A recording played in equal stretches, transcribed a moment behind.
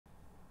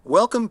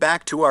Welcome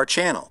back to our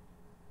channel.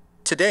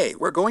 Today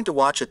we're going to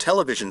watch a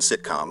television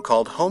sitcom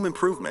called Home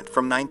Improvement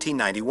from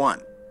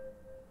 1991.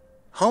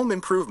 Home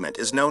Improvement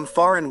is known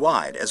far and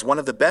wide as one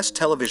of the best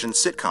television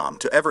sitcom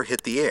to ever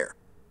hit the air.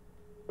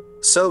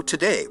 So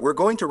today we're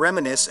going to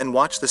reminisce and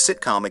watch the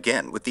sitcom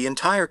again with the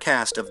entire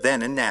cast of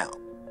then and now.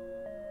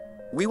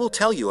 We will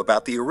tell you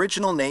about the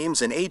original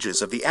names and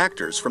ages of the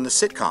actors from the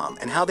sitcom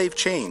and how they've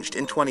changed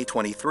in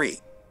 2023.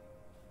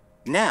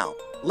 Now,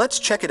 let's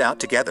check it out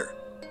together.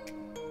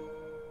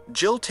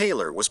 Jill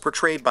Taylor was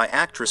portrayed by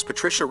actress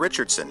Patricia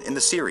Richardson in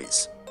the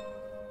series.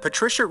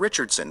 Patricia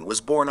Richardson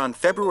was born on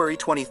February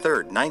 23,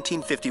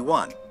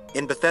 1951,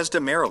 in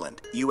Bethesda,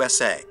 Maryland,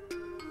 USA.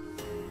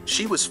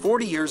 She was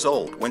 40 years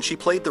old when she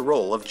played the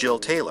role of Jill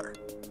Taylor.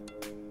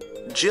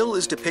 Jill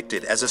is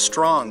depicted as a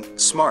strong,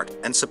 smart,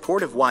 and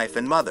supportive wife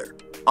and mother,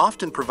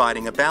 often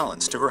providing a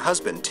balance to her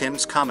husband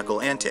Tim's comical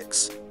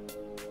antics.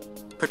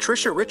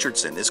 Patricia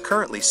Richardson is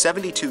currently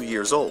 72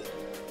 years old.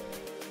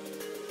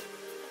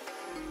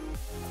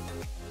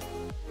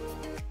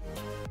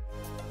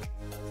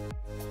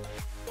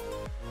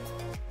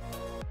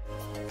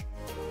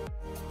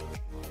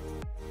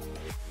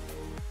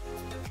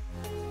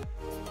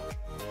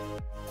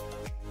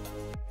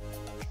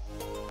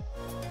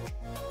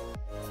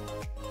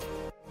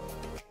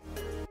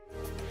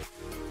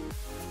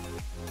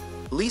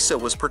 Lisa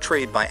was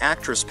portrayed by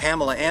actress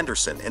Pamela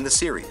Anderson in the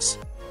series.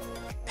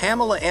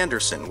 Pamela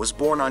Anderson was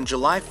born on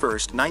July 1,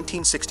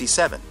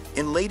 1967,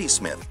 in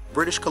Ladysmith,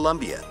 British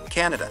Columbia,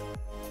 Canada.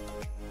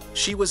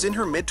 She was in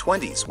her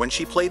mid-20s when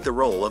she played the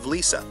role of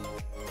Lisa.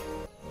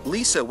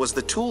 Lisa was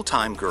the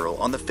tool-time girl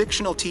on the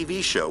fictional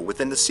TV show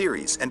within the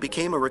series and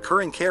became a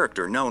recurring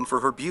character known for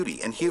her beauty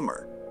and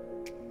humor.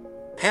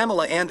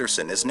 Pamela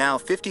Anderson is now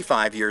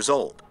 55 years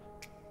old.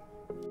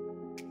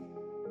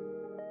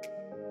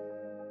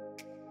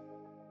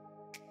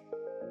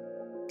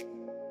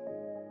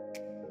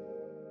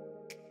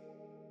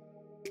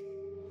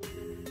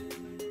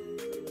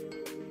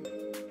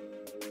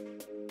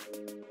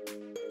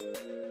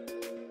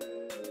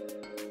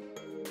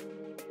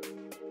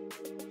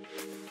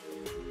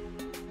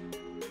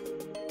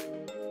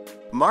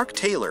 Mark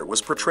Taylor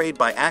was portrayed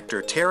by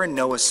actor Taryn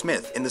Noah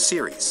Smith in the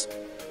series.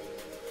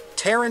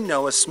 Taryn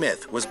Noah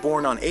Smith was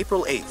born on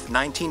April 8,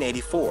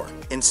 1984,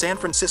 in San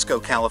Francisco,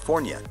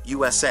 California,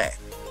 USA.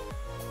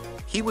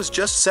 He was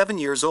just 7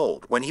 years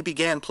old when he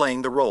began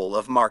playing the role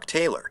of Mark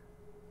Taylor.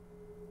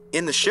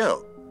 In the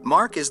show,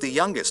 Mark is the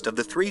youngest of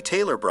the three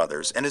Taylor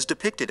brothers and is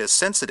depicted as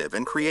sensitive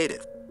and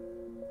creative.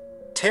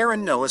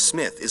 Taryn Noah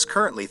Smith is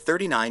currently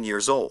 39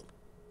 years old.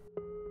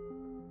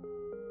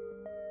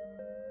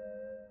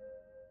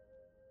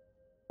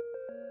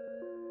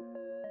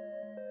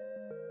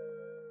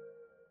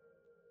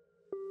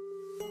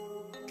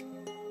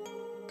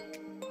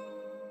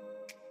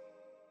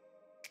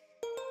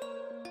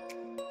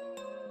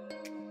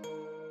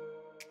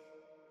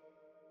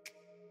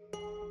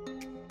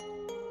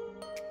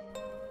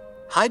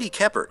 Heidi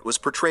Keppert was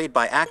portrayed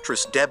by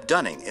actress Deb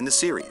Dunning in the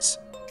series.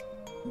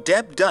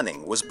 Deb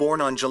Dunning was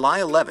born on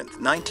July 11,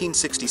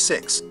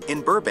 1966,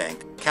 in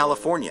Burbank,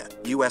 California,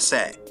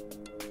 USA.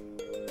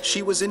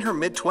 She was in her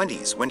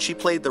mid-20s when she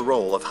played the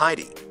role of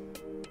Heidi.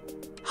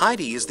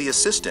 Heidi is the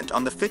assistant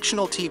on the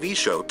fictional TV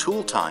show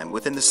Tool Time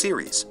within the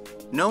series,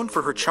 known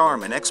for her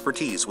charm and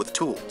expertise with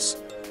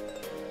tools.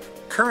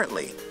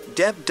 Currently,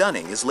 Deb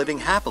Dunning is living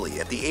happily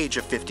at the age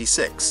of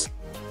 56.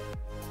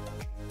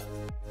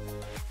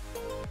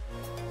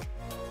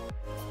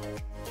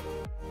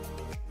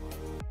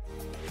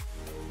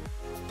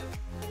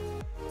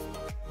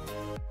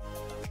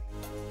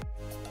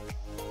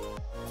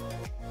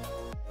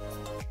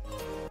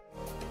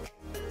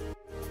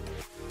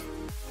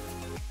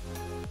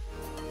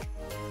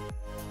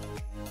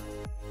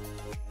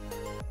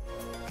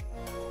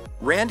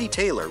 Randy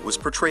Taylor was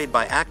portrayed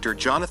by actor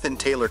Jonathan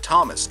Taylor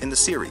Thomas in the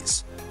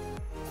series.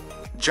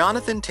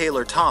 Jonathan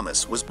Taylor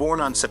Thomas was born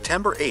on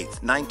September 8,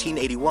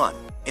 1981,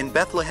 in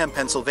Bethlehem,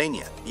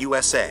 Pennsylvania,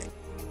 USA.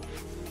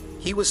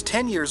 He was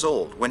 10 years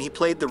old when he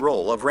played the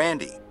role of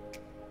Randy.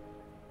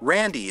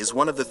 Randy is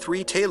one of the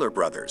three Taylor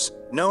brothers,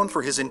 known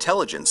for his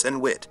intelligence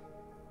and wit.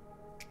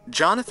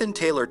 Jonathan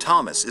Taylor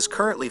Thomas is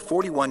currently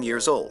 41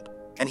 years old,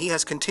 and he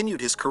has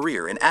continued his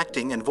career in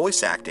acting and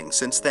voice acting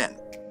since then.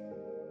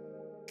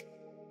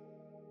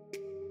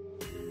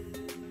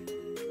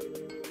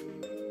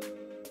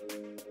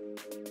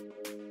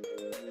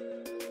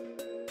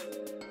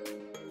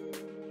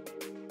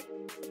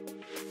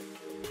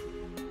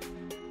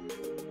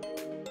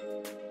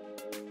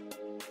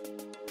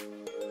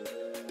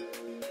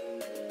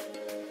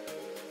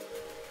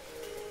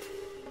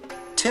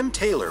 Tim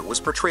Taylor was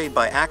portrayed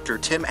by actor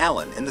Tim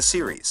Allen in the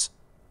series.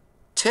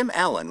 Tim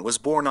Allen was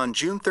born on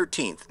June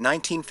 13,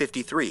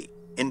 1953,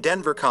 in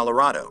Denver,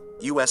 Colorado,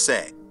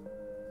 USA.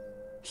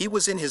 He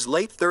was in his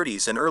late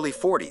 30s and early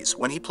 40s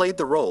when he played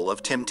the role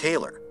of Tim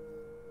Taylor.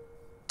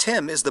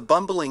 Tim is the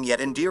bumbling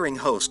yet endearing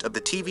host of the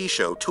TV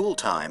show Tool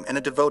Time and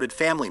a devoted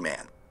family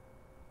man.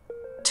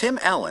 Tim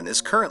Allen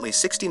is currently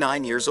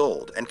 69 years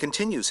old and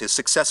continues his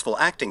successful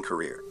acting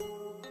career.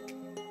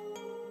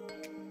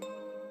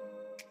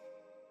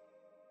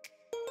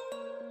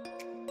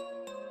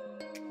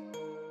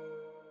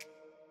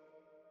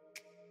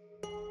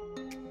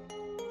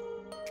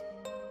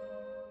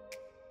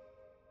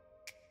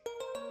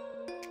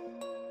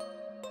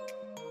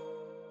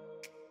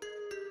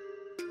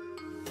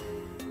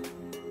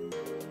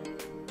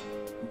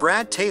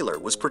 Brad Taylor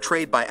was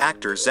portrayed by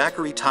actor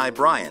Zachary Ty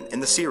Bryan in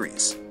the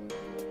series.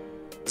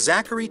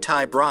 Zachary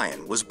Ty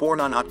Bryan was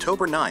born on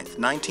October 9,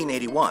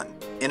 1981,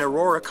 in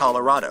Aurora,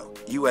 Colorado,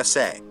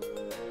 USA.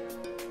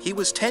 He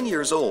was 10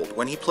 years old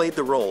when he played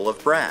the role of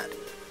Brad.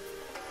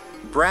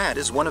 Brad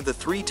is one of the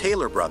three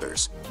Taylor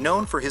brothers,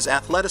 known for his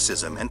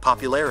athleticism and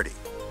popularity.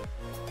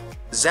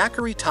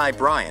 Zachary Ty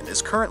Bryan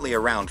is currently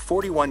around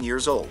 41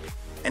 years old,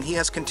 and he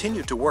has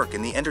continued to work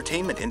in the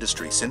entertainment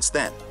industry since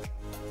then.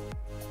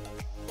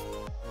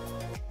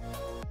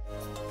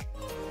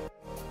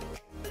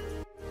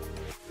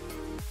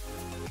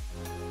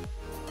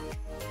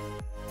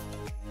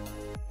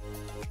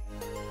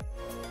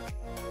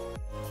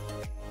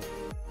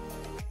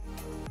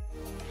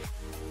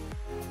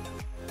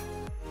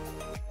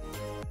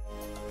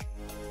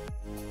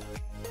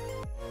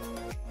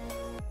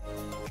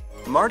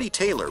 Marty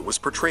Taylor was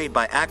portrayed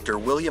by actor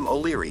William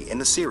O'Leary in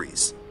the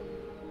series.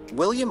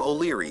 William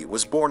O'Leary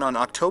was born on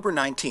October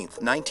 19,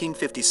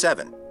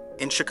 1957,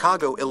 in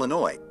Chicago,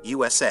 Illinois,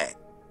 USA.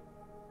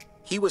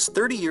 He was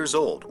 30 years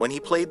old when he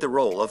played the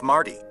role of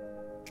Marty.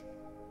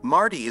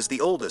 Marty is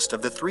the oldest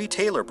of the three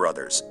Taylor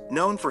brothers,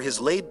 known for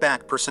his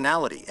laid-back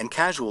personality and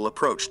casual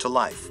approach to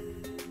life.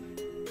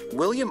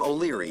 William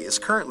O'Leary is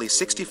currently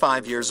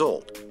 65 years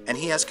old, and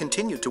he has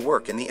continued to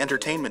work in the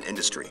entertainment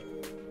industry.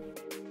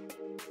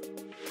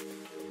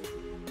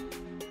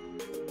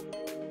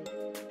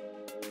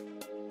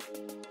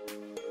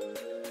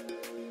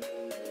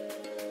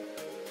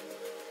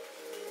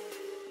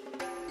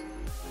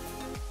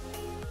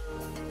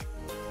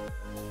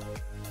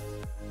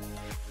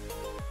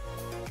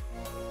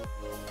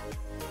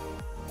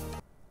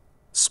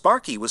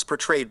 Sparky was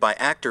portrayed by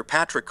actor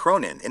Patrick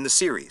Cronin in the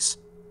series.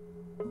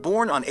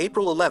 Born on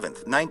April 11,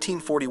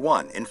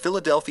 1941 in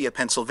Philadelphia,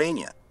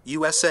 Pennsylvania,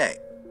 USA,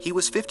 he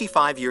was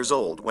 55 years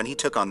old when he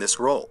took on this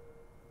role.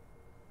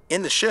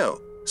 In the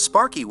show,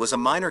 Sparky was a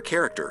minor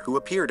character who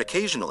appeared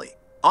occasionally,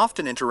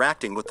 often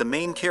interacting with the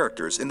main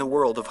characters in the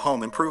world of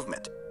home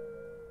improvement.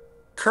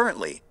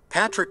 Currently,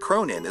 Patrick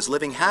Cronin is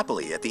living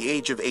happily at the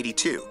age of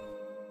 82.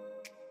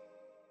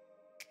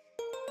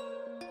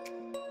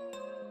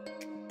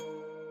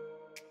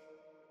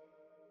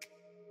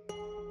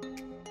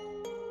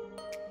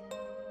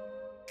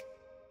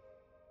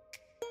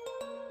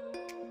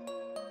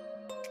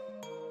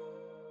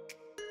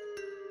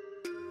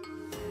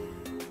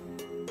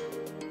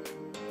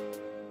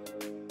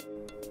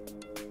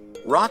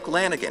 Rock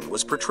Lanigan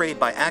was portrayed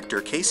by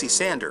actor Casey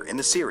Sander in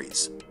the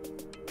series.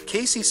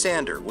 Casey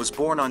Sander was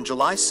born on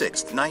July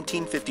 6,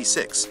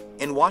 1956,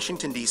 in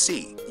Washington,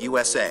 D.C.,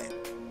 USA.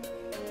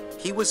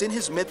 He was in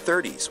his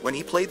mid-30s when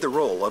he played the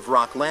role of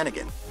Rock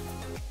Lanigan.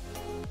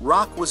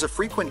 Rock was a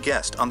frequent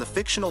guest on the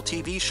fictional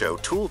TV show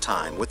Tool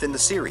Time within the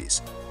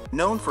series,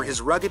 known for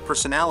his rugged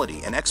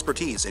personality and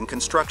expertise in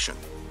construction.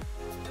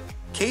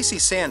 Casey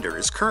Sander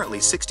is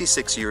currently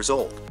 66 years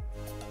old.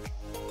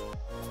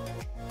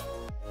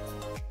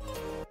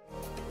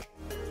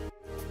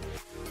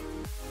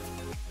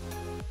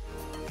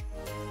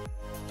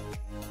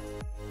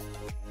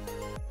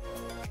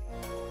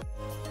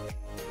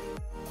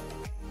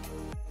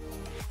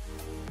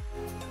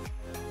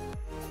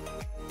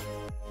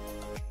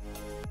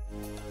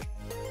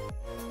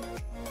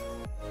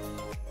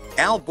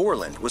 Al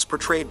Borland was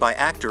portrayed by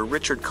actor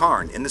Richard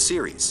Karn in the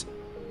series.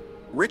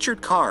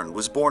 Richard Karn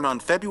was born on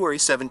February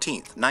 17,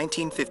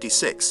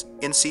 1956,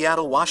 in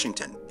Seattle,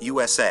 Washington,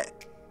 USA.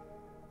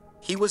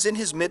 He was in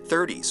his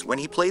mid-30s when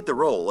he played the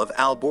role of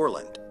Al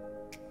Borland.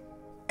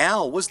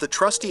 Al was the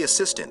trusty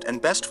assistant and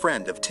best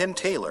friend of Tim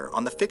Taylor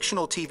on the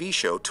fictional TV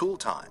show Tool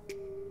Time,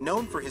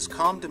 known for his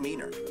calm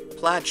demeanor,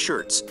 plaid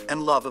shirts,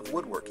 and love of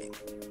woodworking.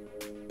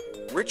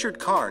 Richard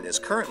Karn is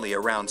currently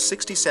around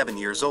 67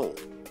 years old.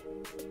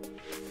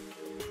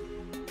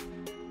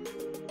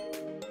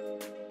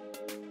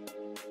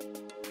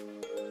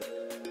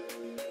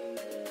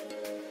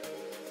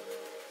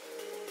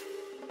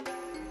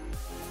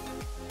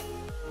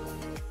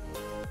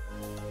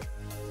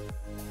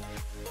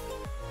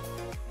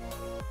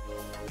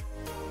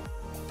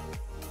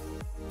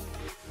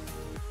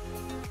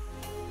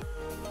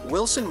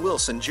 Wilson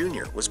Wilson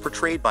Jr. was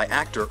portrayed by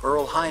actor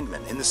Earl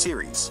Hindman in the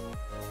series.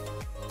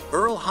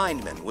 Earl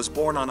Hindman was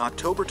born on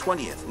October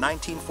 20,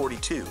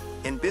 1942,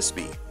 in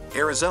Bisbee,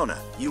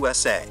 Arizona,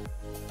 USA.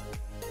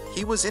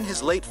 He was in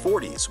his late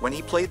 40s when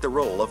he played the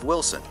role of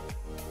Wilson.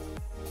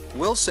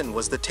 Wilson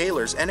was the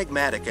Taylors'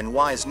 enigmatic and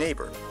wise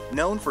neighbor,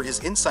 known for his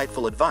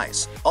insightful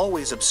advice,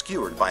 always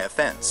obscured by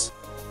offense.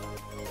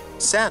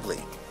 Sadly,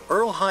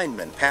 Earl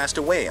Hindman passed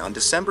away on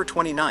December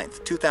 29,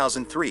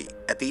 2003,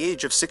 at the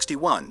age of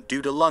 61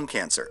 due to lung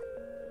cancer.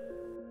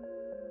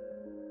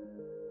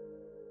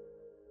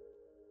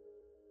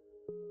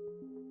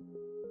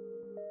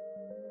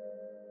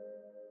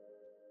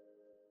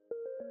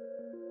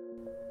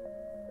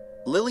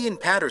 Lillian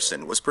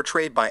Patterson was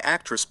portrayed by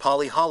actress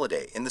Polly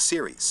Holliday in the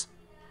series.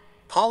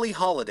 Polly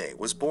Holliday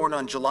was born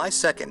on July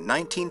 2,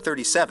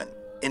 1937,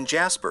 in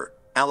Jasper,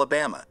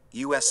 Alabama,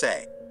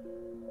 USA.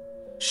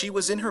 She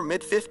was in her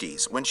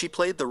mid-50s when she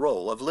played the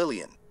role of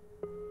Lillian.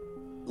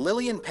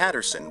 Lillian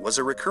Patterson was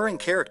a recurring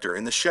character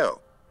in the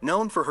show,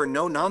 known for her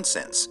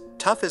no-nonsense,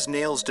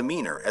 tough-as-nails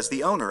demeanor as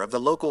the owner of the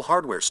local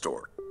hardware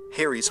store,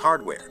 Harry's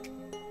Hardware.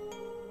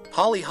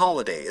 Holly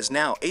Holiday is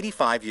now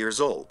 85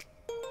 years old.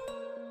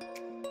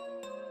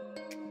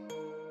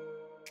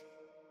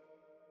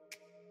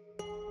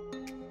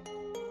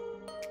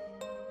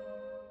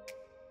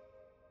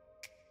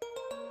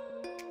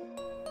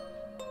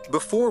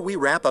 Before we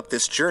wrap up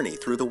this journey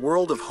through the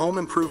world of home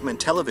improvement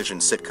television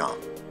sitcom,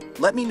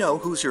 let me know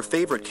who's your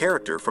favorite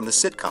character from the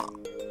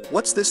sitcom.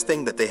 What's this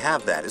thing that they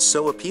have that is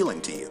so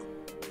appealing to you?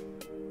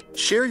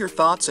 Share your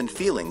thoughts and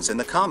feelings in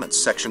the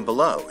comments section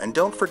below, and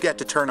don't forget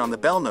to turn on the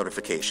bell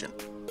notification,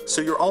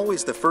 so you're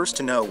always the first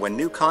to know when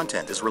new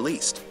content is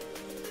released.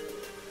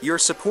 Your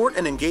support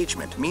and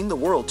engagement mean the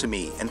world to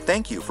me, and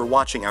thank you for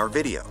watching our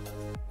video.